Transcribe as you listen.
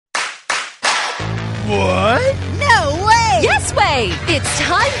What? No way! Yes way! It's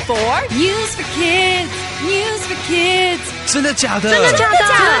time for News for Kids! News for Kids! 真的假的？真的假的？真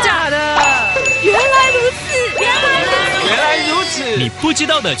的假的？原来如此！原来如此！你不知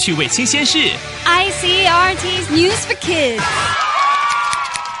道的趣味新鲜事 ICRT's News for Kids!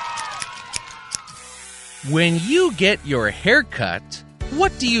 When you get your hair cut,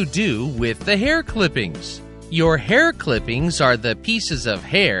 what do you do with the hair clippings? Your hair clippings are the pieces of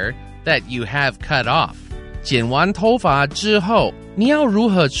hair that you have cut off. 剪完头发之后，你要如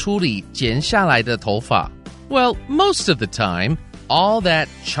何处理剪下来的头发？ Well, most of the time, all that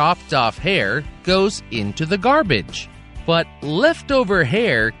chopped off hair goes into the garbage. But leftover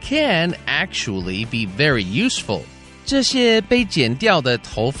hair can actually be very useful. 这些被剪掉的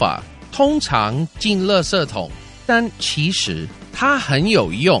头发通常进垃圾桶，但其实它很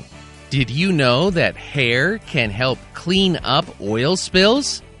有用。Did you know that hair can help clean up oil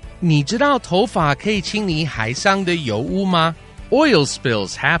spills? 你知道头发可以清理海上的油污吗？ Oil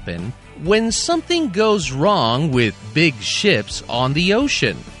spills happen when something goes wrong with big ships on the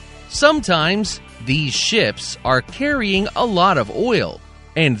ocean. Sometimes these ships are carrying a lot of oil,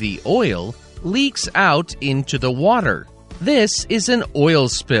 and the oil leaks out into the water. This is an oil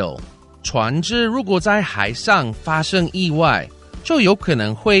spill. 船只如果在海上发生意外，就有可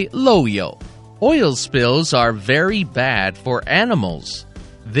能会漏油。Oil spills are very bad for animals.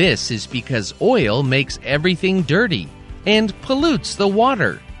 This is because oil makes everything dirty and pollutes the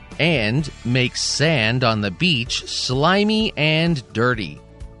water and makes sand on the beach slimy and dirty.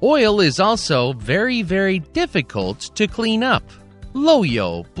 Oil is also very, very difficult to clean up. 漏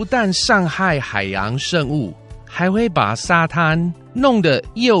油不但伤害海洋生物，还会把沙滩弄得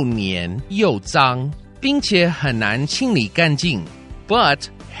又黏又脏，并且很难清理干净。But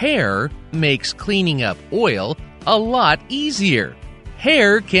hair makes cleaning up oil a lot easier.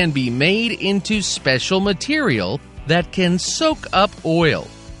 Hair can be made into special material that can soak up oil.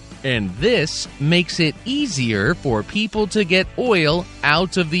 And this makes it easier for people to get oil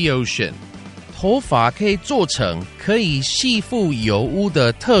out of the ocean. 头发可以做成可以吸附油污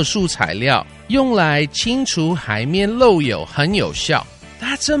的特殊材料，用来清除海面漏油很有效。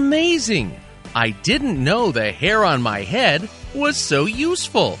That's amazing! I didn't know the hair on my head was so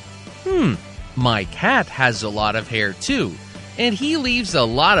useful. My cat has a lot of hair too, and he leaves a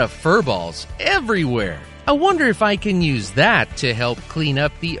lot of fur balls everywhere. I wonder if I can use that to help clean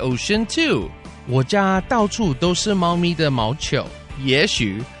up the ocean too. 我家到处都是猫咪的毛球，也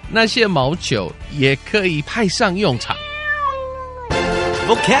许那些毛球也可以派上用场。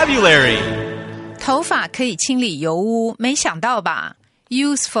Vocabulary 头发可以清理油污，没想到吧？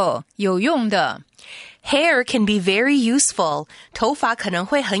 Useful 有用的。Hair can be very useful. 头发可能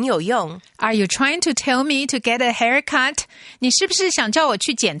会很有用。Are you trying to tell me to get a haircut? 你是不是想叫我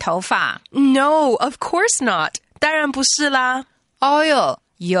去剪头发？ No, of course not. 当然不是啦。Oil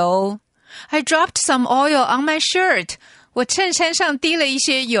油。I dropped some oil on my shirt. 我衬衫上滴了一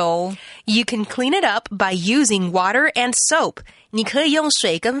些油。You can clean it up by using water and soap. 你可以用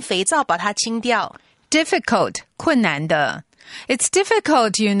水跟肥皂把它清掉。Difficult 困难的。It's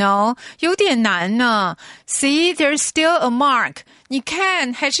difficult, you know. 有点难呢。See, there's still a mark. 你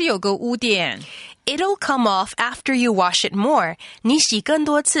看，还是有个污点。It'll come off after you wash it more. 你洗更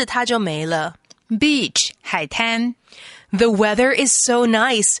多次它就没了。Beach 海滩。The weather is so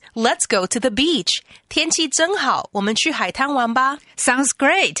nice. Let's go to the beach. 天气真好，我们去海滩玩吧。Sounds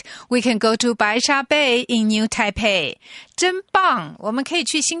great. We can go to 白沙 Bay in New Taipei. 真棒，我们可以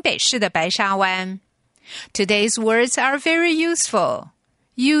去新北市的白沙湾。Today's words are very useful.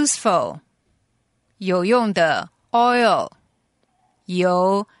 Useful. 有用的 oil.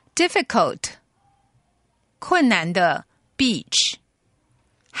 油 difficult. 困难的 beach.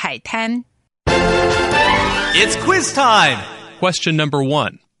 海滩。It's quiz time! Question number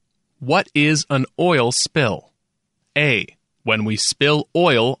 1. What is an oil spill? A. When we spill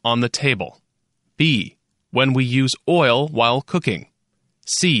oil on the table. B. When we use oil while cooking.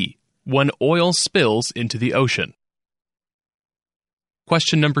 C. When oil spills into the ocean.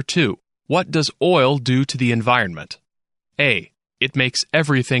 Question number 2. What does oil do to the environment? A. It makes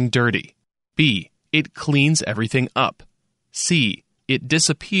everything dirty. B. It cleans everything up. C. It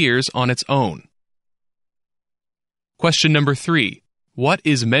disappears on its own. Question number 3. What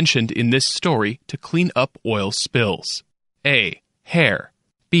is mentioned in this story to clean up oil spills? A. Hair.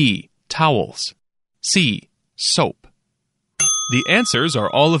 B. Towels. C. Soap. The answers are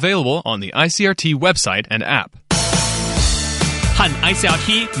all available on the ICRT website and app. 和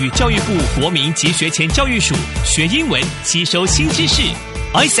ICRT 与教育部国民及学前教育署学英文，吸收新知识。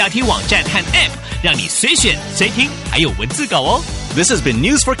ICRT 网站和 App 让你随选随听，还有文字稿哦。This has been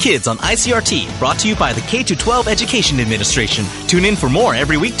News for Kids on ICRT, brought to you by the K-12 Education Administration. Tune in for more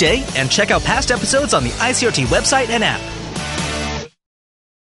every weekday and check out past episodes on the ICRT website and app.